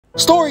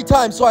Story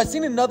time. So I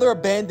seen another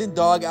abandoned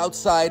dog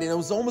outside, and it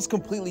was almost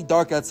completely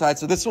dark outside,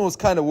 so this one was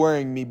kind of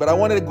worrying me. But I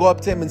wanted to go up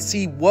to him and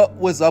see what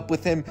was up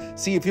with him,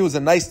 see if he was a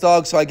nice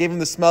dog. So I gave him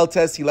the smell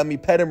test. He let me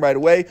pet him right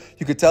away.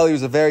 You could tell he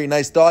was a very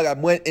nice dog. I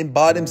went and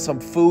bought him some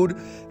food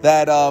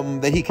that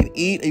he can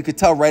eat. You could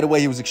tell right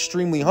away he was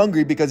extremely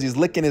hungry because he's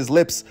licking his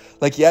lips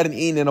like he hadn't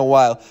eaten in a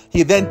while.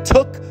 He then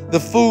took the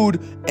food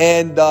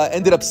and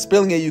ended up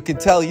spilling it. You can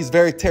tell he's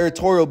very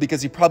territorial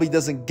because he probably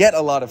doesn't get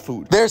a lot of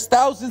food. There's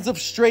thousands of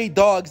stray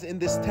dogs in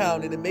this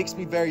town, and it makes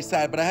me very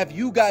sad, but I have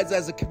you guys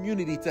as a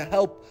community to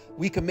help.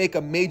 We can make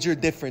a major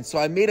difference. So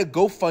I made a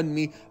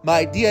GoFundMe. My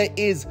idea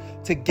is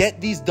to get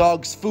these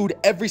dogs food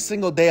every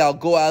single day. I'll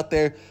go out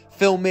there,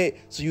 film it,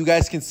 so you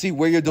guys can see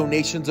where your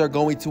donations are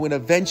going to. And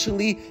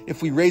eventually,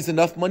 if we raise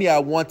enough money, I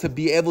want to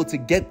be able to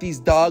get these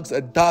dogs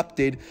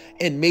adopted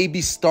and maybe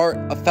start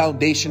a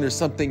foundation or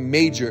something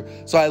major.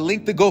 So I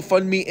linked the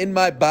GoFundMe in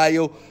my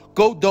bio.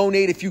 Go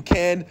donate if you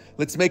can.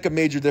 Let's make a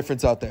major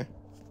difference out there.